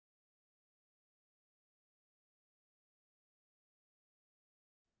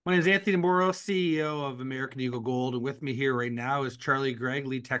My name is Anthony Moro, CEO of American Eagle Gold, and with me here right now is Charlie Gregg,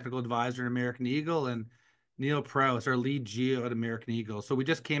 lead technical advisor at American Eagle, and Neil Prowse, our lead geo at American Eagle. So we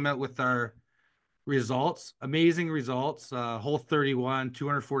just came out with our results, amazing results. Hole 31,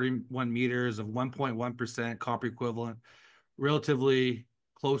 241 meters of 1.1% copper equivalent, relatively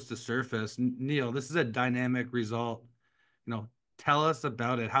close to surface. Neil, this is a dynamic result. You know, tell us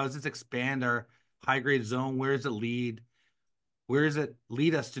about it. How does this expand our high grade zone? Where does it lead? Where does it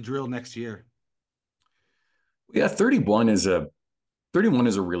lead us to drill next year? Yeah, 31 is a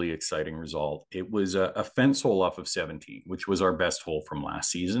really exciting result. It was a fence hole off of 17, which was our best hole from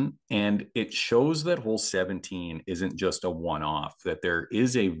last season. And it shows that hole 17 isn't just a one-off, that there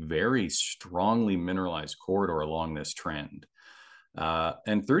is a very strongly mineralized corridor along this trend.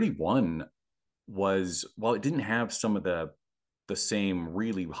 And 31 was, while it didn't have some of the same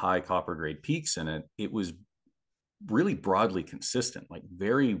really high copper grade peaks in it, it was really broadly consistent, like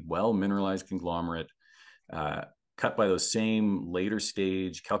very well mineralized conglomerate, uh, cut by those same later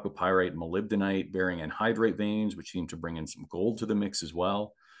stage chalcopyrite molybdenite bearing anhydrite veins, which seem to bring in some gold to the mix as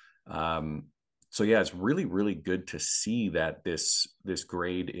well. Um, so yeah, it's really, really good to see that this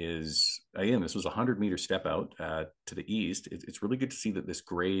grade is, again, this was a 100-meter step out to the east. It's really good to see that this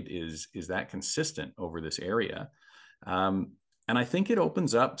grade is that consistent over this area. And I think it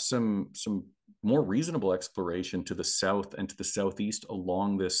opens up some more reasonable exploration to the south and to the southeast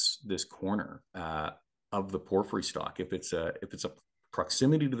along this corner of the porphyry stock. If it's a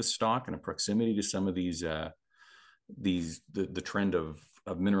proximity to the stock and a proximity to some of the trend of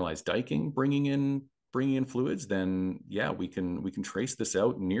mineralized diking bringing in fluids, then yeah, we can trace this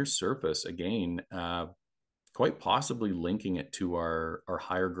out near surface again, quite possibly linking it to our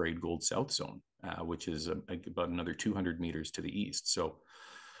higher grade gold south zone, which is about another 200 meters to the east. So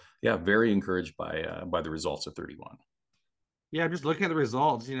yeah, very encouraged by the results of 31. Yeah, I'm just looking at the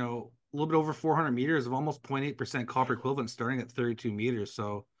results, a little bit over 400 meters of almost 0.8% copper equivalent starting at 32 meters.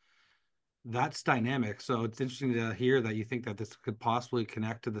 So that's dynamic. So it's interesting to hear that you think that this could possibly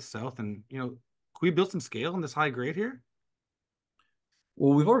connect to the south. And, can we build some scale in this high grade here?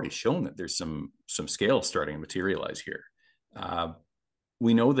 Well, we've already shown that there's some scale starting to materialize here. Uh,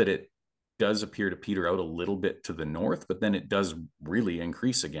 we know that it does appear to peter out a little bit to the north, but then it does really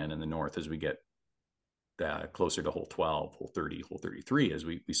increase again in the north as we get closer to hole 12, hole 30, hole 33, as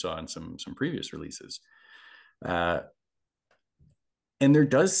we saw in some previous releases. Uh, and there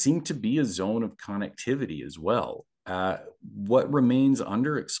does seem to be a zone of connectivity as well. What remains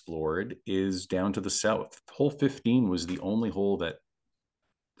underexplored is down to the south. Hole 15 was the only hole that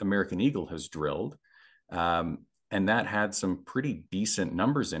American Eagle has drilled. And that had some pretty decent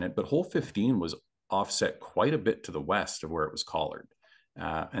numbers in it, but hole 15 was offset quite a bit to the west of where it was collared.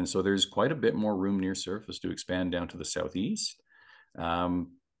 And so there's quite a bit more room near surface to expand down to the southeast.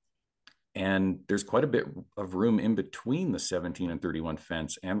 Um, and there's quite a bit of room in between the 17 and 31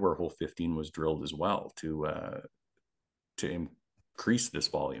 fence and where hole 15 was drilled as well to increase this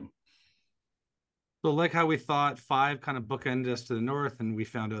volume. So like how we thought five kind of bookended us to the north and we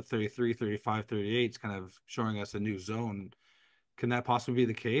found out 33, 35, 38 is kind of showing us a new zone. Can that possibly be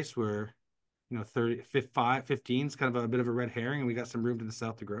the case where, 30, 5, 15 is kind of a bit of a red herring and we got some room to the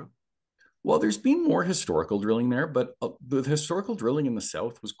south to grow? Well, there's been more historical drilling there, but the historical drilling in the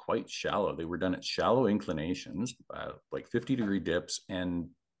south was quite shallow. They were done at shallow inclinations, like 50-degree dips, and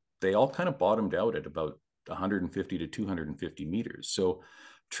they all kind of bottomed out at about 150 to 250 meters. So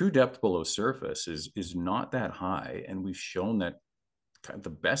true depth below surface is not that high, and we've shown that kind of the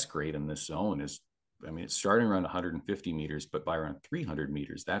best grade in this zone is, I mean, it's starting around 150 meters, but by around 300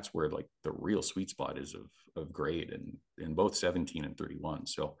 meters, that's where like the real sweet spot is of grade in both 17 and 31.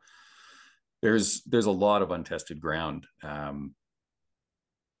 So there's a lot of untested ground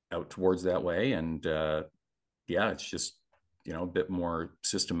out towards that way, and yeah, it's just a bit more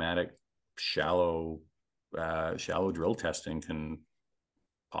systematic, shallow shallow drill testing can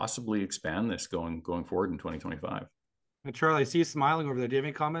possibly expand this going forward in 2025. And Charlie, I see you smiling over there. Do you have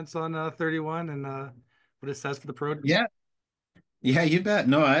any comments on 31 and what it says for the project? Yeah, yeah, you bet.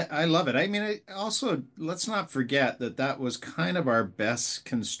 No, I love it. I mean, also, let's not forget that that was kind of our best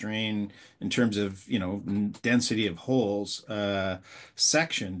constrained in terms of, density of holes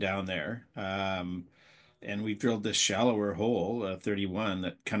section down there. And we drilled this shallower hole, 31,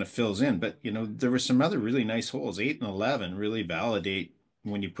 that kind of fills in. But, there were some other really nice holes. 8 and 11 really validate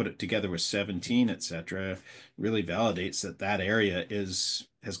when you put it together with 17, etc., really validates that that area has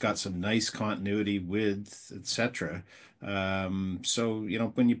got some nice continuity, width, etc. So,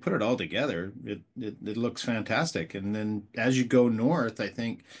 when you put it all together, it looks fantastic. And then as you go north, I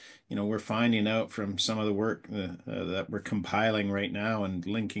think, we're finding out from some of the work that we're compiling right now and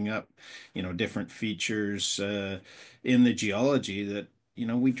linking up, different features in the geology that,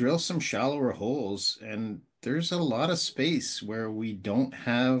 we drill some shallower holes and there's a lot of space where we don't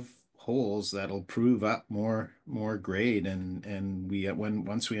have holes that'll prove up more grade and when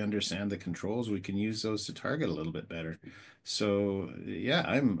once we understand the controls we can use those to target a little bit better. So yeah,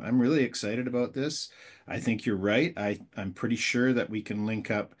 I'm really excited about this. I think you're right. I'm pretty sure that we can link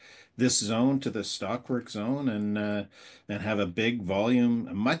up this zone to the stockwork zone and have a big volume,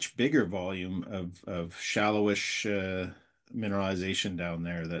 a much bigger volume of shallowish mineralization down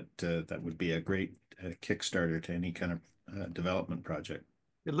there that would be a great Kickstarter to any kind of development project.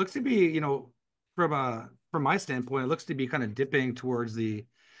 It looks to be, from my standpoint, it looks to be kind of dipping towards the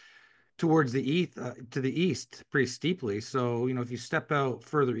east to the east pretty steeply. So, if you step out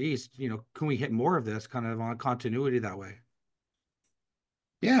further east, can we hit more of this kind of on continuity that way?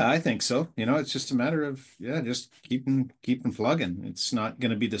 Yeah, I think so. It's just a matter of just keeping plugging. It's not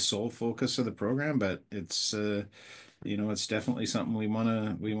going to be the sole focus of the program, but it's definitely something we want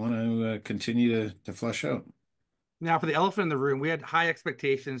to continue to flush out. Now, for the elephant in the room, we had high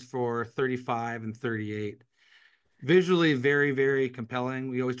expectations for 35 and 38. Visually very, very compelling.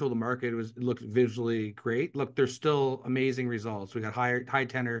 We always told the market it looked visually great. Look, there's still amazing results. We got high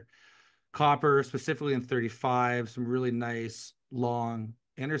tenor copper, specifically in 35, some really nice long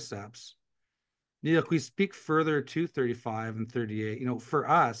intercepts. Neil, if we speak further to 35 and 38, for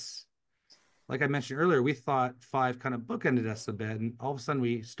us, like I mentioned earlier, we thought five kind of bookended us a bit, and all of a sudden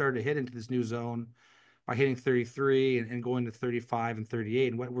we started to hit into this new zone by hitting 33 and going to 35 and 38.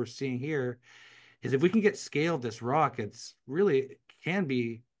 And what we're seeing here is if we can get scale of this rock, it's really can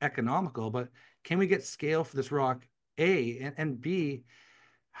be economical, but can we get scale for this rock? A and B,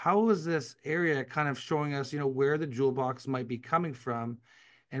 how is this area kind of showing us, where the jewel box might be coming from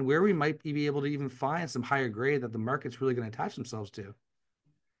and where we might be able to even find some higher grade that the market's really going to attach themselves to?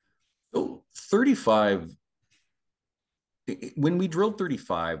 So 35, when we drilled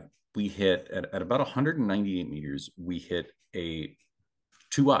 35, we hit at about 198 meters, we hit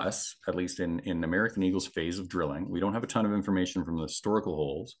to us, at least in American Eagle's phase of drilling, we don't have a ton of information from the historical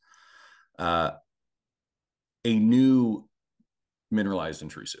holes, a new mineralized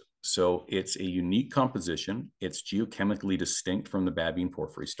intrusive. So it's a unique composition. It's geochemically distinct from the Babine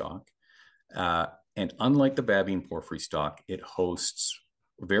porphyry stock. And unlike the Babine porphyry stock, it hosts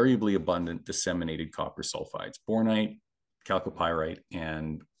variably abundant disseminated copper sulfides, bornite, chalcopyrite,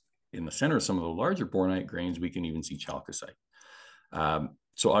 and in the center of some of the larger bornite grains, we can even see chalcocite.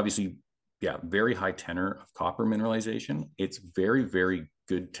 So obviously, yeah, very high tenor of copper mineralization. It's very, very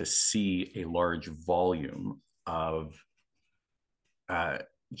good to see a large volume of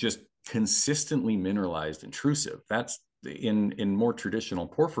just consistently mineralized intrusive. That's in more traditional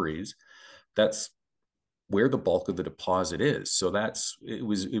porphyries. That's where the bulk of the deposit is. So it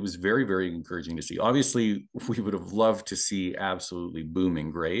was very, very encouraging to see. Obviously, we would have loved to see absolutely booming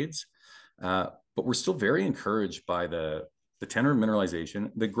grades, but we're still very encouraged by the tenor of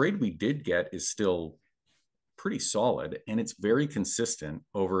mineralization. The grade we did get is still pretty solid, and it's very consistent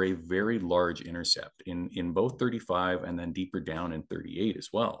over a very large intercept in both 35 and then deeper down in 38 as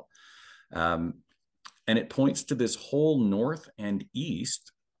well. And it points to this whole north and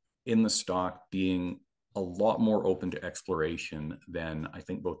east in the stock being a lot more open to exploration than I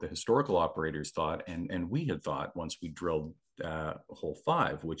think both the historical operators thought and we had thought once we drilled hole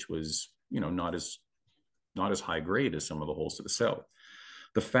 5, which was not as high grade as some of the holes to the south.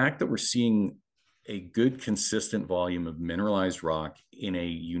 The fact that we're seeing a good consistent volume of mineralized rock in a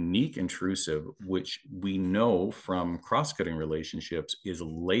unique intrusive, which we know from cross-cutting relationships is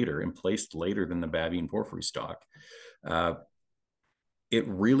later and placed later than the Babine porphyry stock, it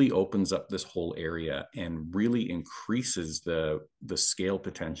really opens up this whole area and really increases the scale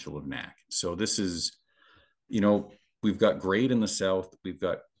potential of NAC. So this is, we've got grade in the south, we've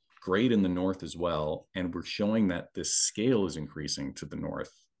got grade in the north as well, and we're showing that this scale is increasing to the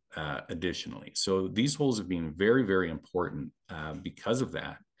north additionally. So these holes have been very, very important because of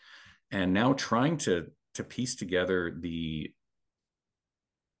that. And now trying to piece together the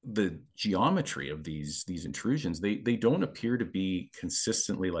geometry of these intrusions, they don't appear to be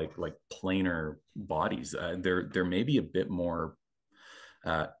consistently like planar bodies. There may be a bit more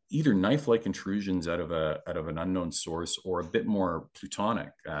either knife-like intrusions out of an unknown source, or a bit more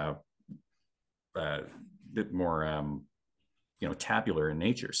plutonic, bit more tabular in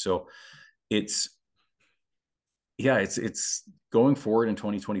nature. So it's Yeah, it's going forward in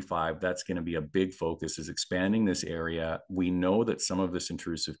 2025. That's going to be a big focus, is expanding this area. We know that some of this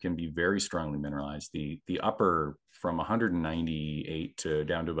intrusive can be very strongly mineralized. The upper from 198 to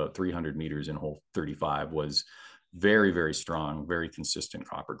down to about 300 meters in hole 35 was very strong, very consistent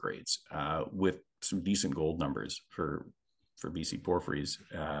copper grades, with some decent gold numbers for BC porphyries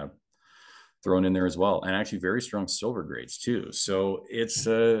thrown in there as well, and actually very strong silver grades too. So it's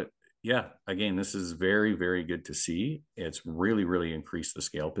yeah, again, this is very good to see. It's really increased the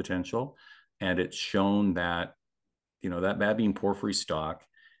scale potential, and it's shown that, that Babine porphyry stock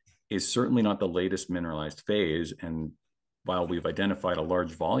is certainly not the latest mineralized phase. And while we've identified a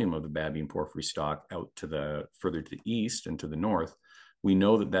large volume of the Babine porphyry stock out to the further to the east and to the north, we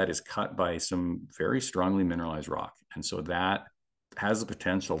know that that is cut by some very strongly mineralized rock, and so that has the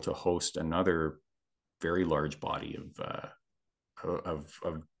potential to host another very large body of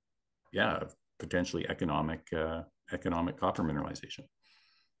yeah, potentially economic copper mineralization.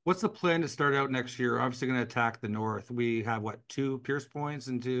 What's the plan to start out next year? Obviously, going to attack the north. We have what, two pierce points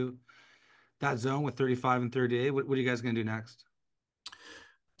into that zone with 35 and 38. What are you guys going to do next?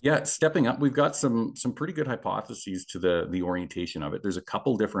 Yeah, stepping up, we've got some pretty good hypotheses to the orientation of it. There's a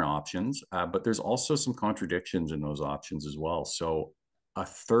couple different options, but there's also some contradictions in those options as well. So a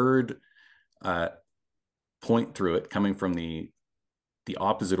third uh, point through it coming from the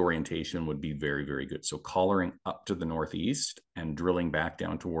opposite orientation would be very good. So collaring up to the northeast and drilling back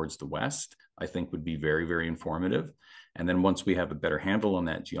down towards the west, I think would be very informative. And then once we have a better handle on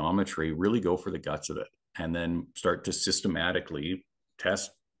that geometry, really go for the guts of it, and then start to systematically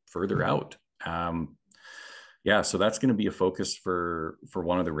test further out. Yeah, so that's going to be a focus for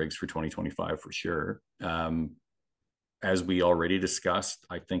one of the rigs for 2025 for sure. As we already discussed,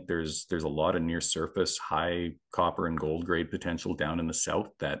 I think there's a lot of near surface high copper and gold grade potential down in the south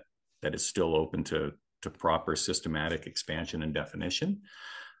that is still open to proper systematic expansion and definition.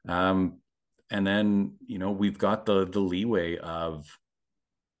 And then, we've got the leeway of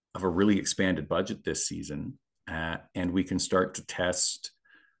a really expanded budget this season, and we can start to test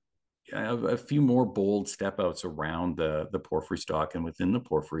a few more bold step outs around the porphyry stock and within the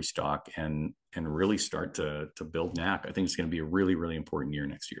porphyry stock, and really start to build knack. I think it's going to be a really important year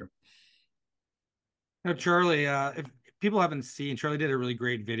next year. Now, Charlie, if people haven't seen, Charlie did a really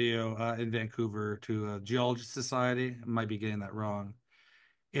great video in Vancouver to a geologist society. I might be getting that wrong.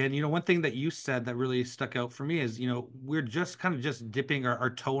 And one thing that you said that really stuck out for me is, we're just kind of just dipping our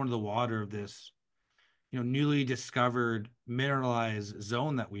toe into the water of this, newly discovered mineralized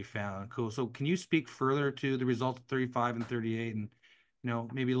zone that we found. Cool. So can you speak further to the results of 35 and 38, and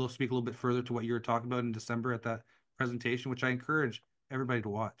maybe speak a little bit further to what you were talking about in December at that presentation, which I encourage everybody to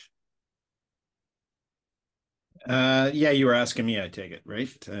watch. Yeah, you were asking me, I take it, right?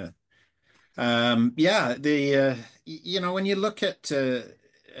 Yeah, when you look at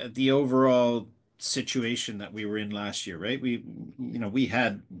the overall situation that we were in last year, right? We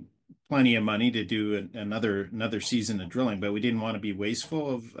had plenty of money to do another season of drilling, but we didn't want to be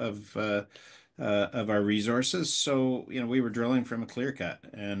wasteful of our resources. So, we were drilling from a clear cut,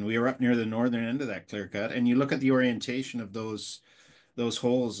 and we were up near the northern end of that clear cut. And you look at the orientation of those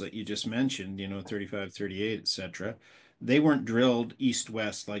holes that you just mentioned, 35, 38, etc., they weren't drilled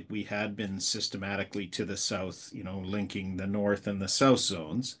east-west like we had been systematically to the south, linking the north and the south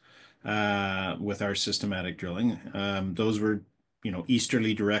zones with our systematic drilling. Those were,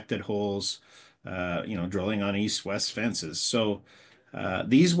 easterly directed holes, drilling on east-west fences. So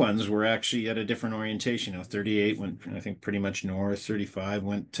these ones were actually at a different orientation. 38 went, I think, pretty much north. 35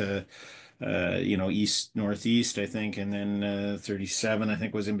 went to east northeast, I think, and then 37, I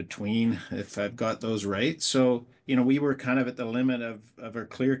think, was in between, if I've got those right. So, we were kind of at the limit of our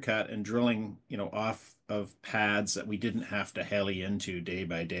clear cut and drilling, off of pads that we didn't have to heli into day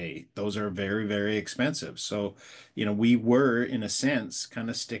by day. Those are very expensive. So, we were, in a sense, kind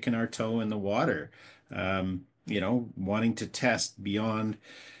of sticking our toe in the water, wanting to test beyond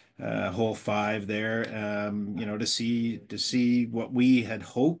hole five there, to see what we had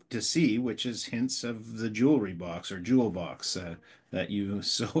hoped to see, which is hints of the jewelry box or jewel box that you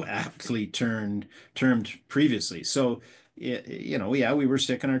so aptly termed previously. So, yeah, we were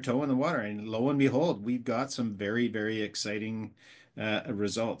sticking our toe in the water, and lo and behold, we've got some very exciting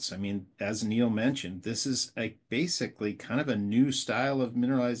results. I mean, as Neil mentioned, this is basically kind of a new style of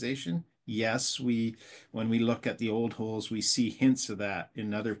mineralization. Yes, when we look at the old holes, we see hints of that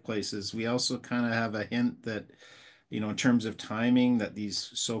in other places. We also kind of have a hint that, in terms of timing, that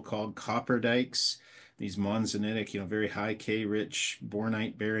these so-called copper dikes, these monzonitic, very high K rich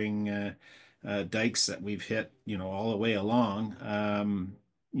bornite bearing dikes that we've hit, all the way along,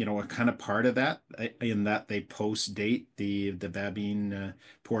 a kind of part of that in that they post date the Babine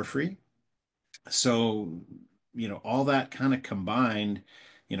porphyry. So, all that kind of combined,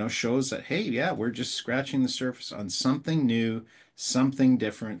 shows that, hey, yeah, we're just scratching the surface on something new, something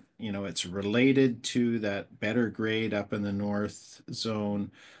different. It's related to that better grade up in the north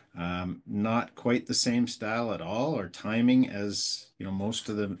zone. Not quite the same style at all or timing as, most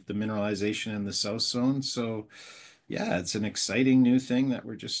of the mineralization in the south zone. So, yeah, it's an exciting new thing that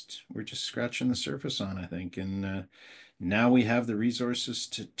we're just scratching the surface on, I think. And now we have the resources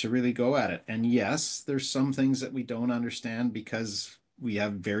to really go at it. And yes, there's some things that we don't understand because we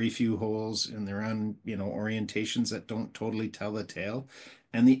have very few holes in their own, orientations that don't totally tell the tale.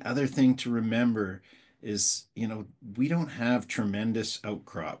 And the other thing to remember is, we don't have tremendous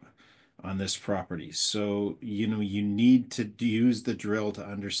outcrop on this property. So, you need to use the drill to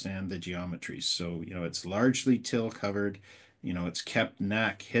understand the geometry. So, it's largely till covered. It's kept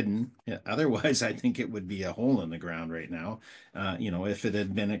knack hidden. Otherwise, I think it would be a hole in the ground right now, if it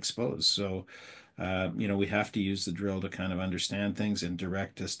had been exposed. So, we have to use the drill to kind of understand things and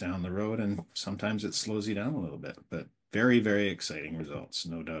direct us down the road. And sometimes it slows you down a little bit, but very, very exciting results,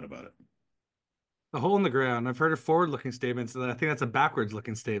 no doubt about it. A hole in the ground. I've heard of forward-looking statements, and I think that's a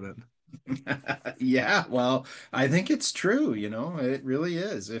backwards-looking statement. Yeah, well, I think it's true, it really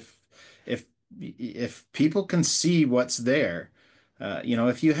is. If if people can see what's there,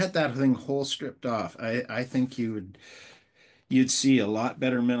 if you had that thing whole stripped off, I think you'd see a lot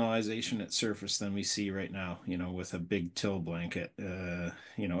better mineralization at surface than we see right now, with a big till blanket.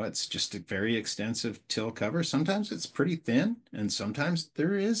 It's just a very extensive till cover. Sometimes it's pretty thin, and sometimes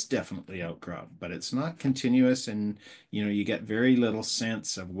there is definitely outcrop, but it's not continuous, and you get very little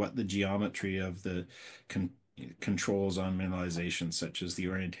sense of what the geometry of the con controls on mineralization, such as the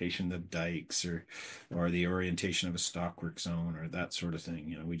orientation of dikes or the orientation of a stockwork zone or that sort of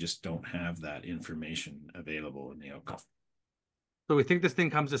thing. We just don't have that information available in the outcrop. So we think this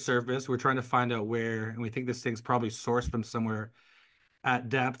thing comes to surface. We're trying to find out where, and we think this thing's probably sourced from somewhere at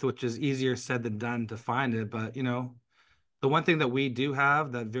depth, which is easier said than done to find it. But, the one thing that we do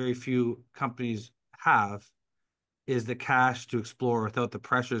have that very few companies have is the cash to explore without the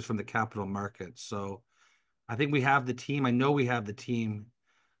pressures from the capital markets. So I think we have the team. I know we have the team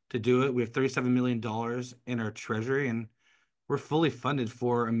to do it. We have $37 million in our treasury, and we're fully funded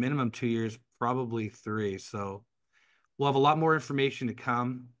for a minimum 2 years, probably three. So we'll have a lot more information to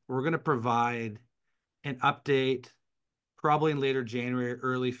come. We're going to provide an update probably in later January,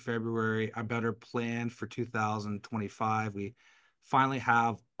 early February about our plan for 2025. We finally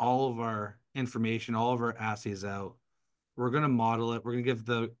have all of our information, all of our assays out. We're going to model it. We're going to give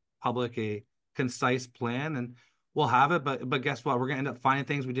the public a concise plan, and we'll have it. But guess what? We're going to end up finding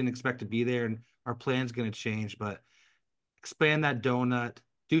things we didn't expect to be there, and our plan's going to change. But expand that donut,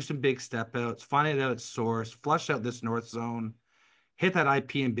 do some big step outs, find it out its source, flush out this north zone, hit that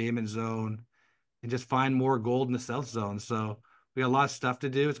IP embayment zone, and just find more gold in the south zone. So we got a lot of stuff to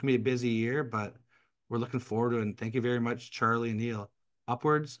do. It's gonna be a busy year, but we're looking forward to it. And thank you very much, Charlie and Neil.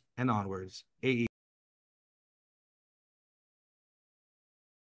 Upwards and onwards. AE.